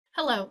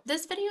Hello,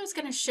 this video is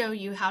going to show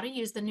you how to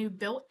use the new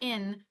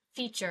built-in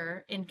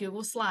feature in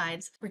Google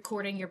Slides,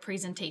 recording your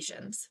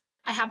presentations.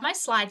 I have my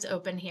slides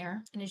open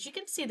here, and as you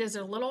can see, there's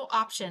a little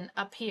option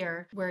up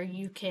here where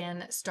you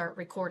can start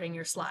recording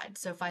your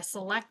slides. So if I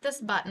select this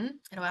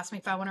button, it'll ask me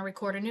if I want to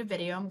record a new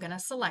video. I'm going to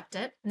select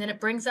it, and then it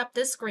brings up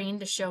this screen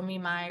to show me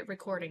my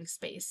recording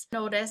space.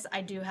 Notice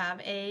I do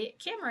have a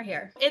camera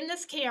here. In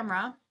this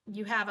camera,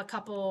 you have a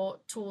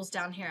couple tools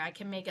down here. I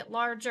can make it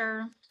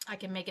larger. I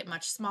can make it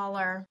much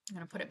smaller. I'm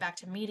going to put it back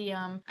to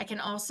medium. I can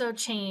also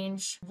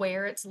change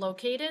where it's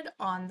located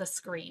on the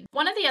screen.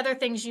 One of the other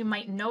things you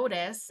might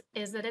notice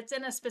is that it's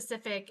in a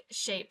specific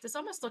shape. This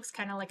almost looks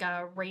kind of like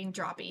a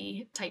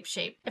raindroppy type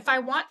shape. If I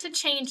want to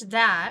change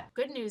that,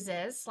 good news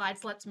is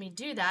Slides lets me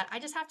do that. I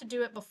just have to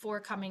do it before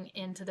coming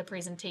into the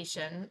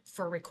presentation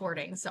for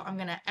recording. So I'm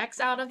going to X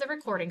out of the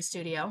recording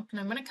studio and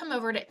I'm going to come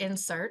over to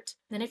Insert.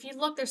 Then if you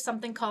look, there's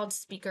something called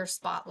Speaker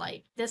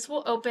Spotlight. This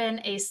will open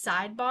a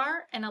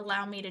sidebar and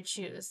allow me to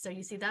choose. So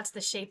you see that's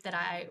the shape that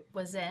I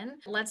was in.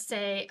 Let's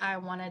say I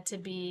wanted to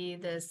be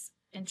this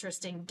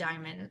interesting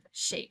diamond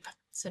shape.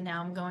 So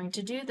now I'm going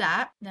to do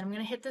that. Then I'm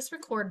going to hit this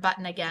record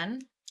button again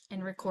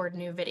and record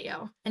new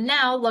video. And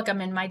now look,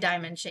 I'm in my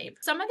diamond shape.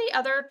 Some of the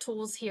other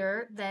tools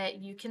here that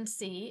you can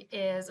see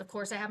is, of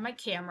course, I have my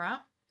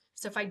camera.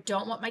 So if I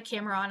don't want my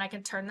camera on, I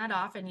can turn that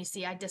off and you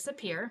see I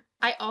disappear.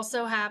 I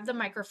also have the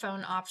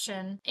microphone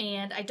option,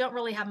 and I don't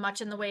really have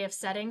much in the way of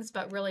settings,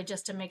 but really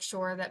just to make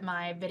sure that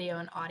my video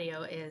and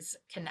audio is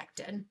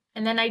connected.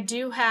 And then I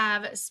do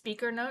have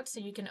speaker notes, so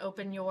you can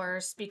open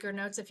your speaker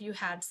notes if you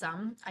had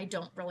some. I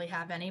don't really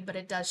have any, but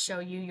it does show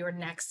you your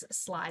next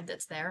slide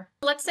that's there.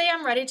 Let's say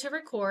I'm ready to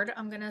record.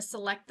 I'm going to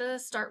select the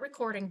Start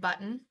Recording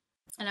button,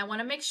 and I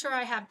want to make sure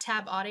I have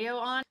tab audio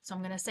on, so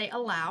I'm going to say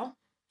Allow.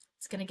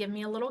 It's going to give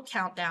me a little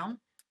countdown,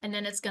 and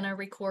then it's going to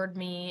record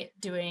me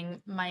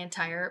doing my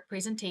entire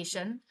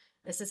presentation.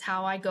 This is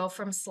how I go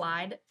from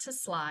slide to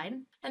slide.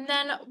 And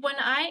then when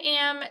I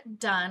am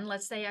done,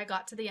 let's say I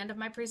got to the end of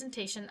my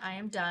presentation, I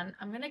am done.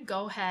 I'm going to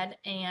go ahead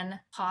and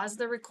pause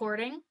the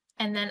recording.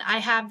 And then I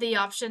have the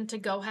option to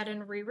go ahead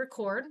and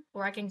re-record,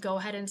 or I can go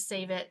ahead and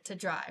save it to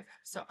Drive.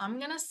 So I'm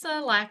going to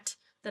select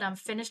that I'm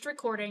finished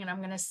recording and I'm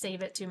going to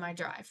save it to my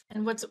drive.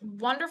 And what's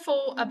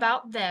wonderful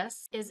about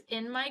this is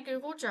in my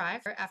Google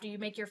Drive, after you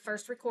make your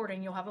first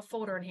recording, you'll have a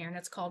folder in here and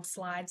it's called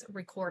Slides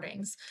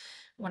Recordings.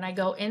 When I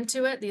go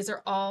into it, these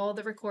are all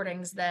the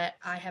recordings that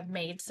I have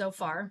made so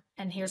far.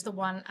 And here's the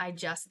one I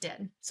just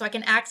did. So I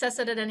can access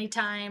it at any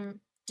time,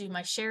 do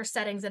my share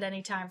settings at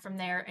any time from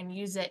there, and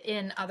use it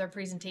in other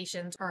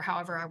presentations or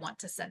however I want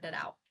to send it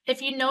out.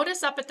 If you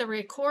notice up at the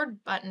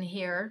record button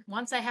here,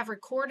 once I have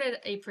recorded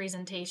a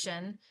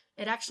presentation,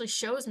 it actually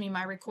shows me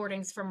my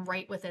recordings from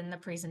right within the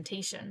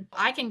presentation.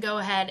 I can go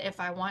ahead if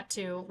I want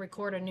to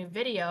record a new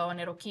video and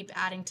it'll keep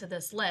adding to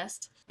this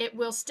list. It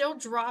will still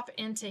drop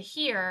into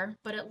here,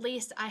 but at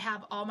least I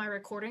have all my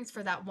recordings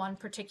for that one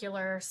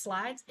particular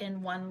slides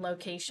in one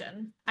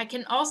location. I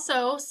can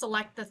also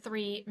select the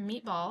 3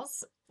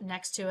 meatballs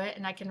next to it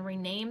and I can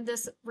rename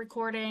this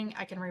recording,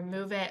 I can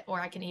remove it, or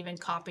I can even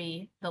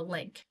copy the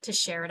link to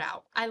share it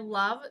out. I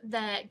love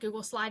that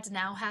Google Slides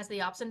now has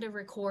the option to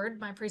record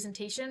my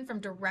presentation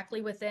from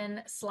directly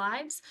within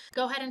Slides.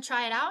 Go ahead and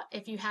try it out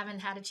if you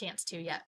haven't had a chance to yet.